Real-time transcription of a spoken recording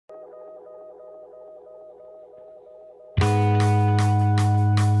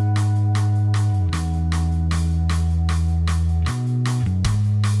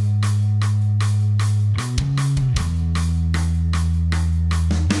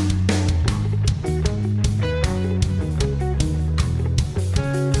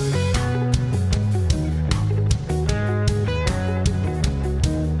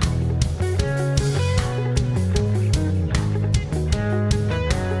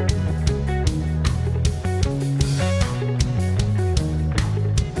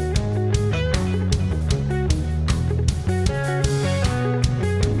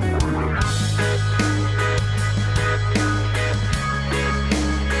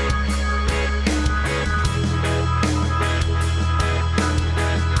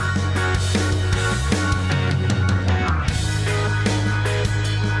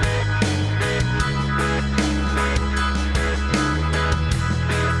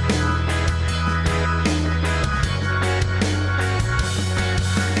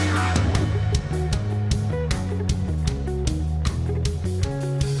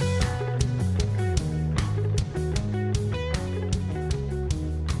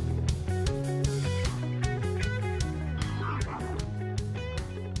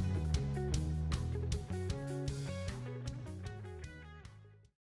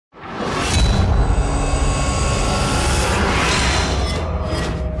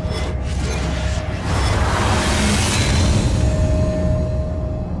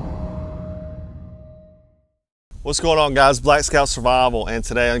What's going on, guys? Black Scout Survival, and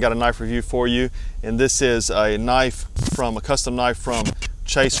today I got a knife review for you. And this is a knife from a custom knife from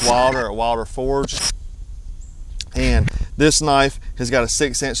Chase Wilder at Wilder Forge. And this knife has got a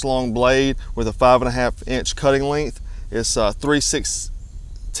 6-inch long blade with a 5.5-inch cutting length. It's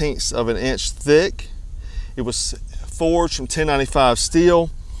 3/16 of an inch thick. It was forged from 1095 steel.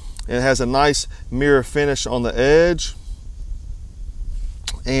 It has a nice mirror finish on the edge,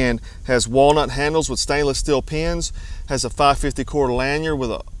 and has walnut handles with stainless steel pins. Has a 550 cord lanyard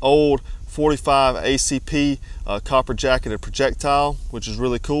with an old 45 ACP copper jacketed projectile, which is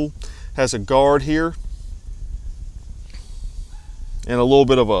really cool. Has a guard here and a little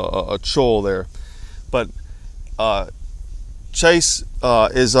bit of a choil there. But Chase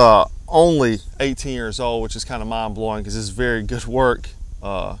is only 18 years old, which is kind of mind-blowing because it's very good work.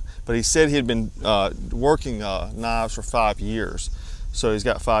 But he said he had been working knives for 5 years. So he's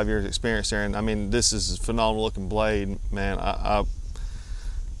got 5 years experience there, and I mean, this is a phenomenal looking blade, man.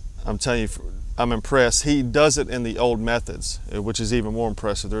 I'm telling you, I'm impressed. He does it in the old methods, which is even more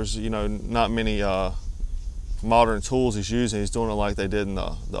impressive. There's, you know, not many modern tools he's using. He's doing it like they did in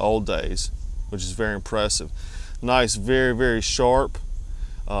the old days, which is very impressive. Nice, very, very sharp.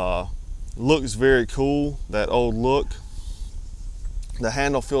 Looks very cool, that old look. The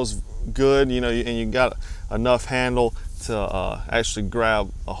handle feels good, you know, and you got enough handle to actually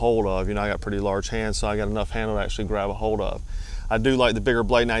grab a hold of. You know, I got pretty large hands, so I got enough handle to actually grab a hold of. I do like the bigger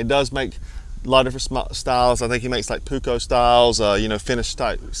blade. Now, he does make a lot of different styles. I think he makes like Puko styles, you know, finished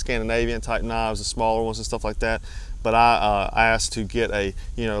type Scandinavian type knives, the smaller ones and stuff like that. But I asked to get a,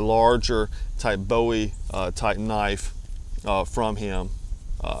 you know, larger type Bowie type knife from him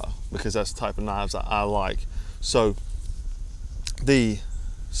because that's the type of knives I like. So the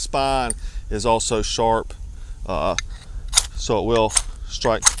spine is also sharp, so it will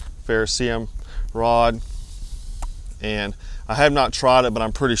strike ferrocerium rod. And I have not tried it, but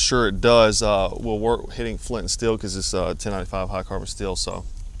I'm pretty sure it does will work hitting flint and steel because it's 1095 high carbon steel. So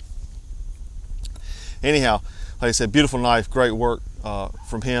anyhow, like I said, beautiful knife, great work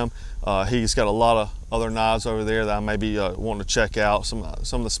from him. He's got a lot of other knives over there that I may be wanting to check out. Some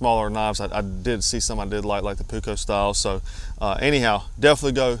of the smaller knives, I did see some I did like the Puko style. So anyhow,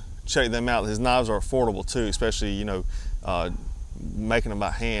 definitely go check them out. His knives are affordable too, especially, you know, making them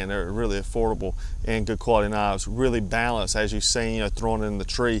by hand. They're really affordable and good quality knives. Really balanced, as you've seen, you know, throwing it in the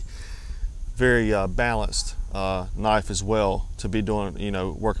tree. Very balanced knife as well to be doing, you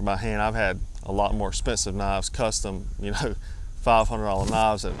know, working by hand. I've had a lot more expensive knives, custom, you know, $500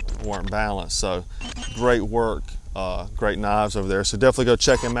 knives that weren't balanced. So great work, great knives over there. So definitely go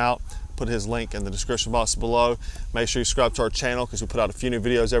check him out. Put his link in the description box below. Make sure you subscribe to our channel because we put out a few new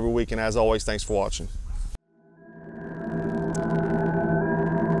videos every week. And as always, thanks for watching.